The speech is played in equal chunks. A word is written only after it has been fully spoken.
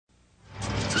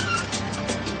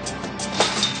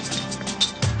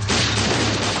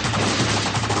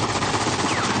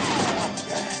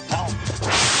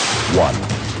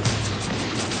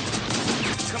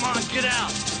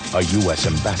A U.S.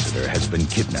 ambassador has been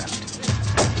kidnapped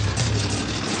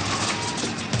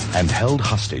and held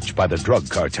hostage by the drug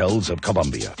cartels of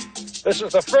Colombia. This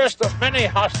is the first of many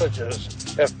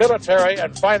hostages if military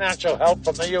and financial help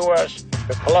from the U.S.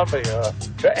 to Colombia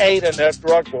to aid in their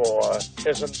drug war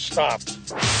isn't stopped.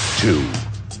 2.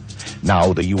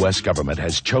 Now the U.S. government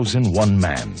has chosen one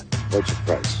man. What's your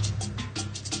price?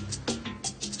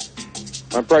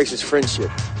 My price is friendship.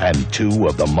 And 2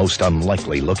 of the most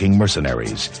unlikely-looking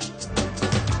mercenaries.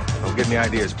 Don't give me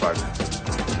ideas, partner.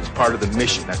 It's part of the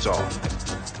mission, that's all.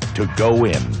 To go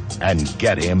in and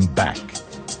get him back.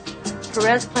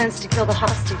 Perez plans to kill the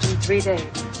hostage in 3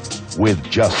 days. With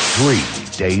just 3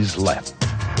 days left.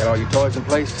 Got all your toys in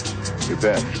place? You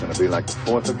bet. It's gonna be like the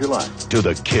 4th of July. To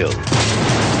the kill.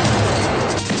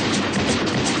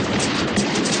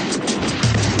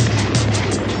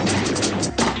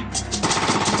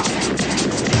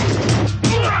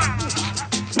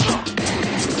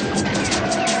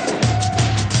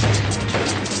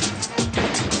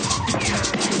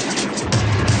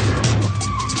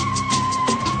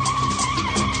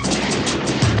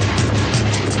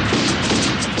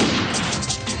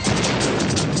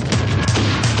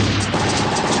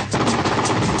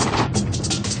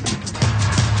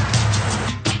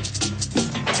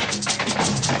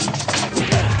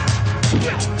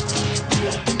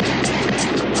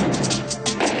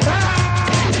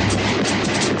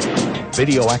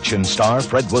 Video action star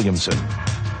Fred Williamson,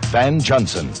 Van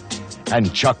Johnson,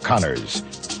 and Chuck Connors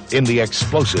in the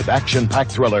explosive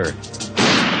action-packed thriller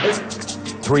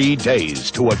 3 Days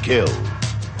to a Kill.